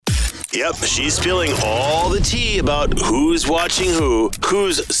Yep, she's spilling all the tea about who's watching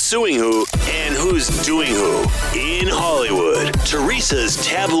who's suing who, and who's doing who. In Hollywood, Teresa's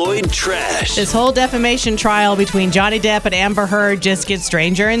tabloid trash. This whole defamation trial between Johnny Depp and Amber Heard just gets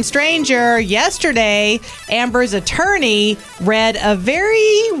stranger and stranger. Yesterday, Amber's attorney read a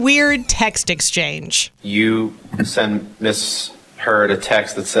very weird text exchange. You send Miss Heard a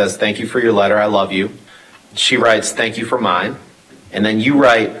text that says, "Thank you for your letter, I love you." She writes, "Thank you for mine." And then you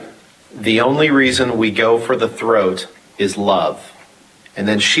write, "The only reason we go for the throat is love." And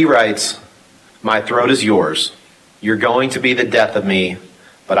then she writes, "My throat is yours. You're going to be the death of me,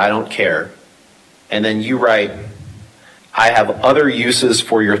 but I don't care." And then you write, "I have other uses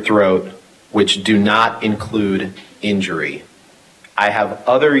for your throat which do not include injury." I have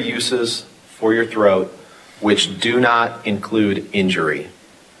other uses for your throat which do not include injury.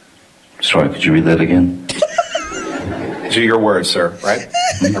 Sorry, could you read that again? These are your words, sir, right?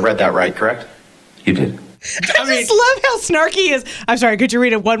 I read that right, correct? You did. I just love how snarky he is. I'm sorry, could you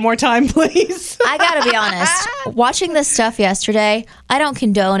read it one more time, please? I gotta be honest. Watching this stuff yesterday, I don't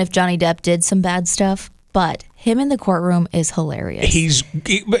condone if Johnny Depp did some bad stuff, but him in the courtroom is hilarious.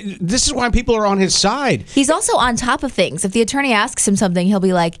 But this is why people are on his side. He's also on top of things. If the attorney asks him something, he'll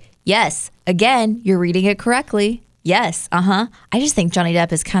be like, "Yes, again, you're reading it correctly. Yes, I just think Johnny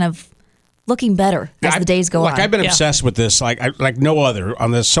Depp is kind of looking better as the days go on. I've been obsessed with this, like no other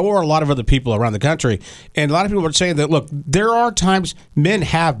on this. So are a lot of other people around the country, and a lot of people are saying that. Look, there are times men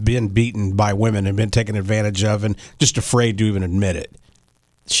have been beaten by women and been taken advantage of, and just afraid to even admit it.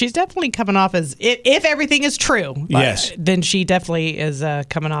 She's definitely coming off as, if everything is true, yes, then she definitely is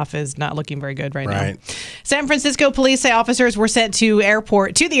coming off as not looking very good right now. San Francisco police say officers were sent to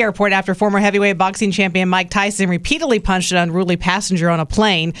the airport after former heavyweight boxing champion Mike Tyson repeatedly punched an unruly passenger on a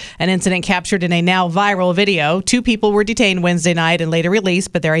plane, an incident captured in a now viral video. 2 people were detained Wednesday night and later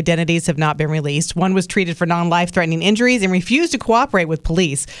released, but their identities have not been released. One was treated for non-life-threatening injuries and refused to cooperate with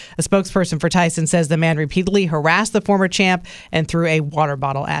police. A spokesperson for Tyson says the man repeatedly harassed the former champ and threw a water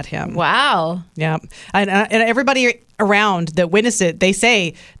bottle at him. Wow. Yeah. And everybody around that witnessed it, they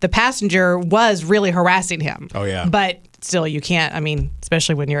say the passenger was really harassing him. Oh, yeah. But still, you can't,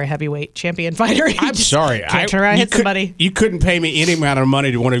 especially when you're a heavyweight champion fighter. I'm sorry. Can't turn around and hit somebody. You couldn't pay me any amount of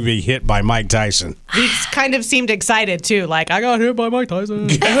money to want to be hit by Mike Tyson. He kind of seemed excited, too. Like, I got hit by Mike Tyson.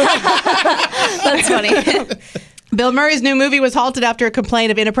 That's funny. Bill Murray's new movie was halted after a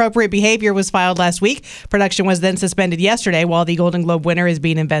complaint of inappropriate behavior was filed last week. Production was then suspended yesterday while the Golden Globe winner is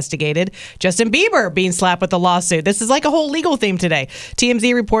being investigated. Justin Bieber being slapped with a lawsuit. This is like a whole legal theme today.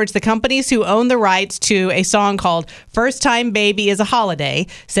 TMZ reports the companies who own the rights to a song called First Time Baby is a Holiday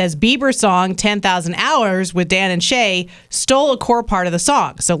says Bieber's song 10,000 Hours with Dan and Shay stole a core part of the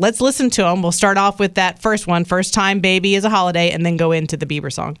song. So let's listen to them. We'll start off with that first one, First Time Baby is a Holiday, and then go into the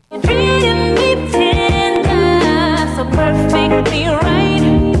Bieber song. So perfectly right.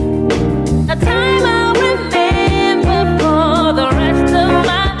 A time I'll remember for the rest of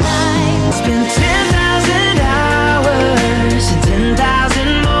my life. Spend 10,000 hours and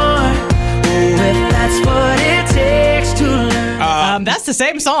 10,000 more. Oh, if that's what it takes to learn. That's the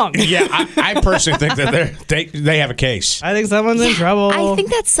same song. Yeah, I personally think that they have a case. I think someone's in trouble. I think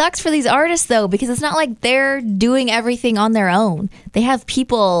that sucks for these artists, though, because it's not like they're doing everything on their own. They have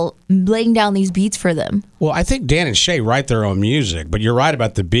people laying down these beats for them. Well, I think Dan and Shay write their own music, but you're right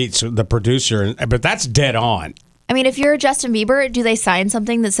about the beats, the producer, but that's dead on. If you're Justin Bieber, do they sign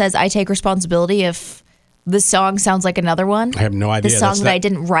something that says, I take responsibility if the song sounds like another one? I have no idea. The song that I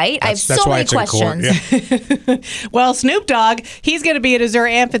didn't write? I have so many questions. Yeah. Well, Snoop Dogg, he's going to be at Azure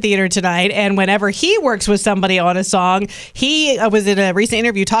Amphitheater tonight, and whenever he works with somebody on a song, he was in a recent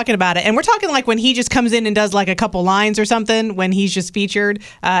interview talking about it, and we're talking like when he just comes in and does like a couple lines or something, when he's just featured,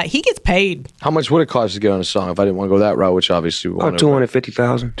 he gets paid. How much would it cost to get on a song if I didn't want to go that route, which obviously we want?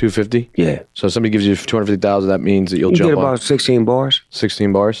 $250,000. $250? Yeah. So if somebody gives you $250,000, that means that you'll you jump get on. about 16 bars.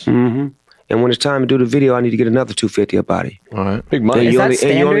 16 bars? Mm-hmm. And when it's time to do the video, I need to get another $250 about it. All right. Big money. And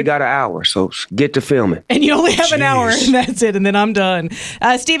you only got an hour, so get to filming. And you only have an hour, and that's it, and then I'm done.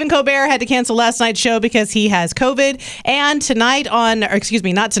 Stephen Colbert had to cancel last night's show because he has COVID. And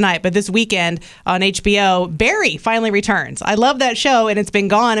not tonight, but this weekend on HBO, Barry finally returns. I love that show, and it's been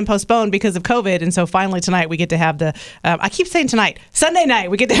gone and postponed because of COVID. And so finally tonight we get to have I keep saying tonight, Sunday night,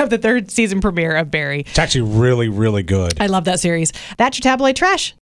 we get to have the 3rd season premiere of Barry. It's actually really, really good. I love that series. That's your tabloid trash.